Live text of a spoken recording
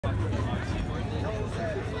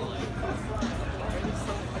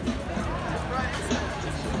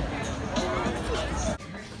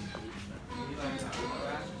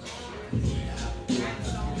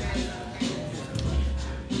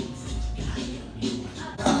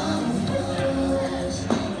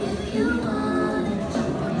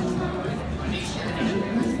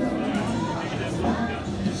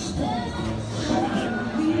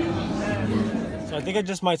think I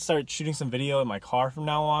just might start shooting some video in my car from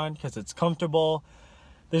now on because it's comfortable.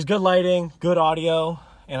 There's good lighting, good audio,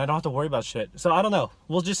 and I don't have to worry about shit. So I don't know.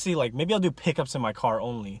 We'll just see. Like, maybe I'll do pickups in my car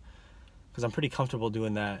only because I'm pretty comfortable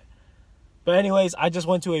doing that. But anyways, I just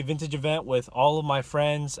went to a vintage event with all of my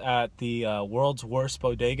friends at the World's Worst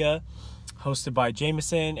Bodega, hosted by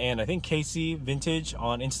Jameson and I think Casey Vintage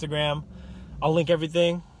on Instagram. I'll link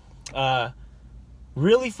everything.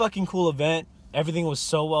 Really fucking cool event. Everything was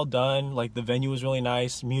so well done. Like, the venue was really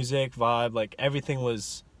nice. Music, vibe, like everything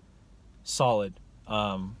was solid.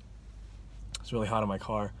 It's really hot in my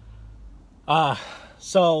car.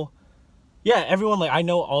 So yeah, everyone, like, I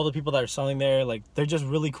know all the people that are selling there. Like, they're just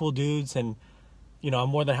really cool dudes, and you know, I'm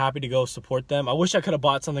more than happy to go support them. I wish I could have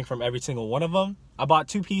bought something from every single one of them. I bought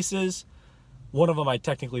 2 pieces. One of them I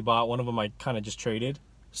technically bought. One of them I kind of just traded.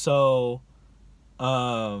 So,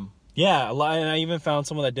 yeah, and I even found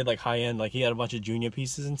someone that did like high end. Like, he had a bunch of junior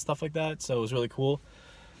pieces and stuff like that. So it was really cool.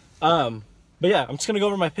 But yeah, I'm just gonna go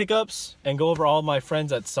over my pickups and go over all my friends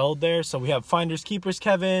that sold there. So we have Finders Keepers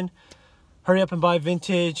Kevin, Hurry Up and Buy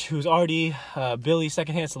Vintage, who's already Billy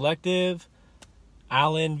Secondhand Selective,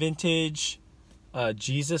 Alan Vintage,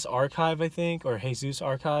 Jesus Archive, I think, or Jesus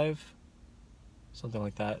Archive, something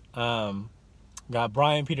like that. Got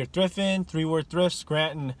Brian Peter Thriffin, Three Word Thrifts,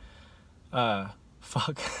 Grant and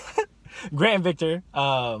Grant and Victor.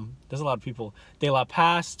 There's a lot of people. De La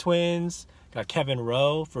Paz Twins. Got Kevin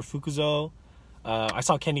Rowe for Fukuzo. I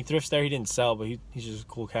saw Kenny Thrifts there. He didn't sell, but he's just a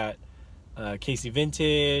cool cat. Casey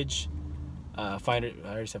Vintage. I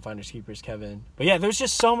already said Finders Keepers Kevin. But yeah, there's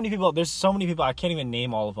just so many people. There's so many people. I can't even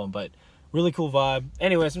name all of them, but really cool vibe.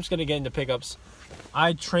 Anyways, I'm just gonna get into pickups.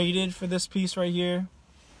 I traded for this piece right here.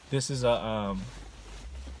 This is a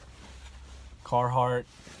Carhartt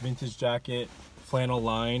vintage jacket, flannel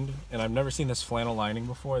lined, and I've never seen this flannel lining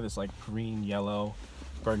before. This like green, yellow,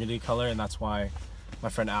 burgundy color, and that's why my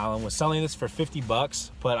friend Alan was selling this for 50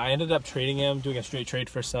 bucks. But I ended up trading him, doing a straight trade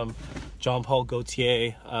for some Jean Paul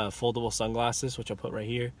Gaultier foldable sunglasses, which I'll put right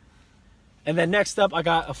here. And then next up, I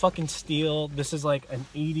got a fucking steal. This is like an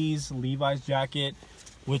 80s Levi's jacket,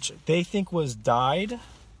 which they think was dyed.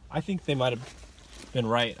 I think they might have been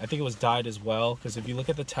right. I think it was dyed as well, because if you look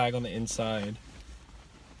at the tag on the inside,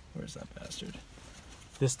 where's that bastard?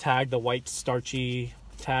 This tag, the white starchy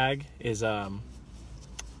tag, is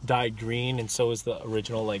dyed green, and so is the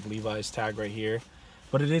original like Levi's tag right here.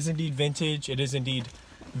 But it is indeed vintage. It is indeed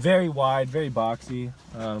very wide, very boxy.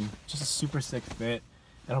 Just a super sick fit.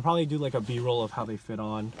 And I'll probably do like a B-roll of how they fit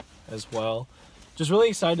on as well. Just really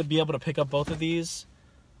excited to be able to pick up both of these.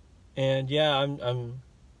 And yeah, I'm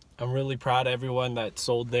really proud of everyone that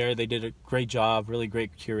sold there. They did a great job, really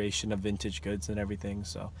great curation of vintage goods and everything.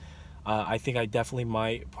 So I think I definitely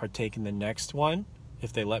might partake in the next one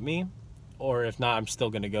if they let me. Or if not, I'm still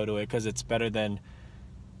going to go to it because it's better than...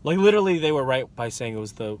 Like, literally, they were right by saying it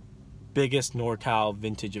was the biggest NorCal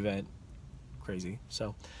vintage event. Crazy.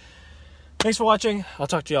 So, thanks for watching. I'll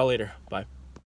talk to y'all later. Bye.